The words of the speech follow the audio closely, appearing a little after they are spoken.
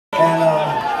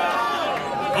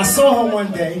I saw her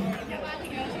one day.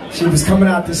 She was coming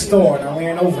out the store, and I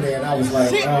ran over there, and I was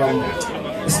like,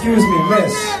 excuse me,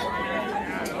 miss.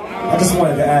 I just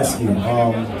wanted to ask you,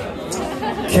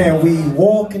 can we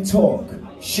walk and talk,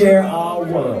 share our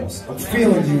worlds? I'm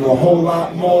feeling you a whole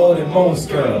lot more than most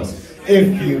girls.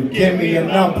 If you give me a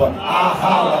number, I'll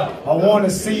holler. I want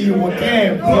to see you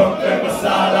again, Brooklyn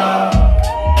Masala.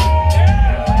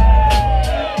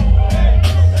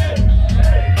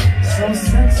 So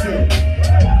sexy.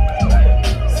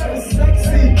 So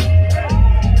sexy.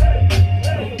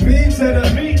 B to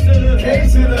the B to the K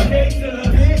to the K to the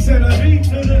B to the B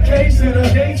to the K to the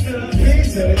K to the B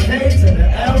to the K to the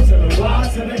L to the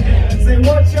Y to the N. Say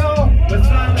what, y'all?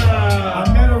 Masala.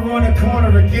 I met her on the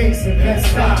corner of Gates and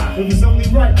Bed-Stuy. It was only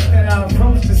right that I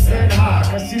approached and said hi.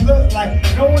 Cause she looked like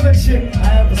no other chick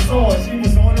I ever saw. She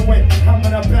was on the way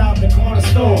coming up out the corner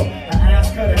store. I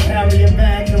asked her to carry her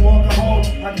bag and walk her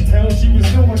home. I could tell she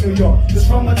was new in New York, just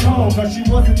from her tone. Cause she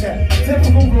wasn't that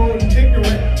typical rude,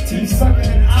 ignorant, teeth sucking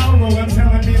and eye rolling,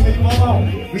 telling me leave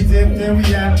alone. We dip, then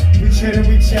we out, we chill and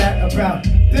we chat about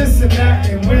this and that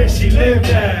and where she lived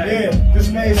at. Yeah, this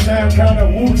may sound kinda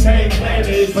Wu-Tang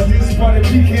Clan-ish, but this butter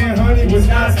pecan honey was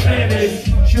not Spanish.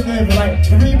 She lived like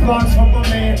 3 blocks from my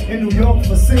man in New York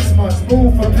for 6 months,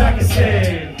 moved from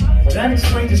Pakistan. But that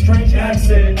explains the strange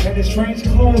accent and the strange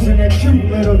clothes and that cute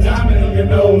little diamond in your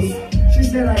nose. She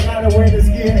said I gotta wear this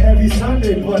gear every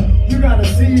Sunday, but you gotta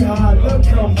see how I look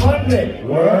come Monday.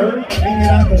 Word? Meaning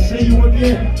I can see you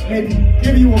again, maybe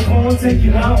give you a call, take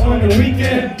you out on the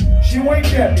weekend. She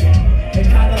winked at me and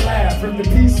kinda laughed, ripped a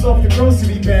piece off the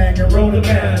grocery bag and wrote a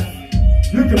math.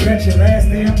 You can bet your last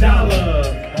damn dollar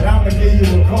that I'ma give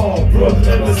you a call,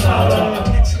 Brooklyn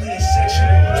Masala.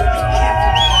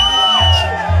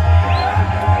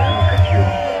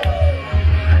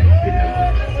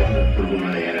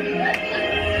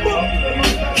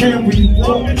 Can we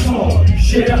walk and talk,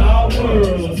 share our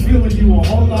worlds? I'm feeling you a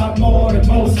whole lot more than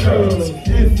most girls.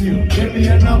 If you give me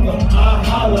a number, I'll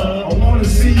holler. I wanna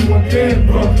see you again,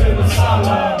 Brooklyn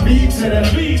Masala. B to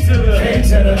the B to the K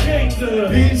to the K to the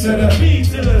B to the B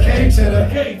to the K to the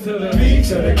K to the B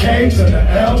to the K to the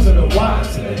L to the Y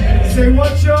to the N. Say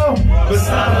what, y'all?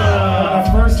 Masala.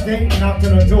 Our first date knocked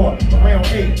on her door around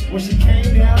 8. When she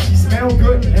came down, she smelled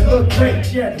good and looked great.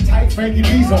 She had the tight Frankie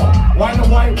B's on, white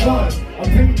and white ones. A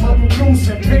pink purple goose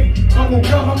and pink bubble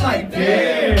gum. I'm like,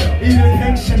 damn. Even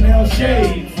pink Chanel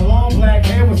shades. Her long black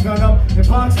hair was done up in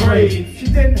box braids. She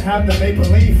didn't have the Maple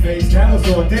Leaf face, that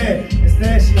was all dead.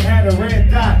 Instead, she had a red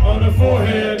dot on her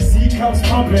forehead. C cups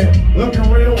pumping, looking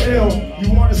real ill.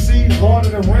 You want to see Lord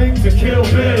of the Rings or Kill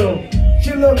Bill?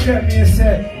 She looked at me and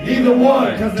said, either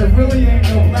one, cause there really ain't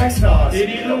no black stars in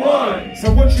either one.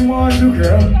 So what you wanna do,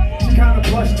 girl? She kinda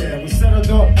blushed there. We settled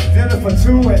on dinner for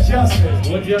 2 at Justin's.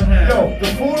 What'd you have? Yo, the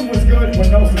food was good with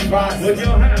no surprises. What'd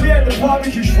you have? We had the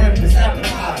barbecue shrimp as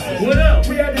appetizers. What else?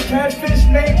 We had the catfish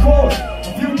main course.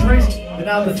 A few drinks, and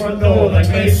out the front door like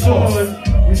main sauce.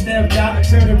 We stepped out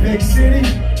into the big city.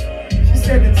 She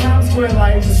said the Times Square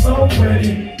lights are so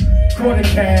pretty. Caught a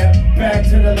cab, back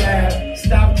to the lab.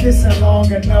 Stopped kissing long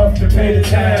enough to pay the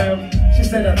tab. She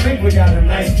said, I think we got a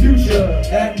nice future.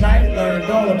 That night,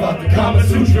 learned all about the Kama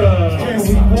Sutra. Can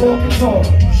we walk and talk,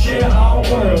 share our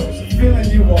worlds? Feeling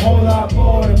you a whole lot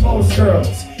more than most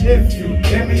girls. If you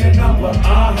give me a number,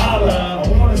 I'll holler. I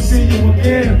wanna see you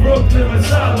again, Brooklyn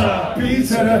Masala. B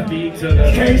to the B to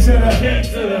the K to the K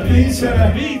to the B to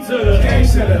the B to the K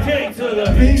to the K to the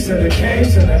B to the K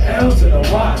to the L to the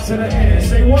Y to the N.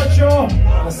 Say what, y'all?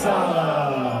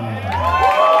 Masala.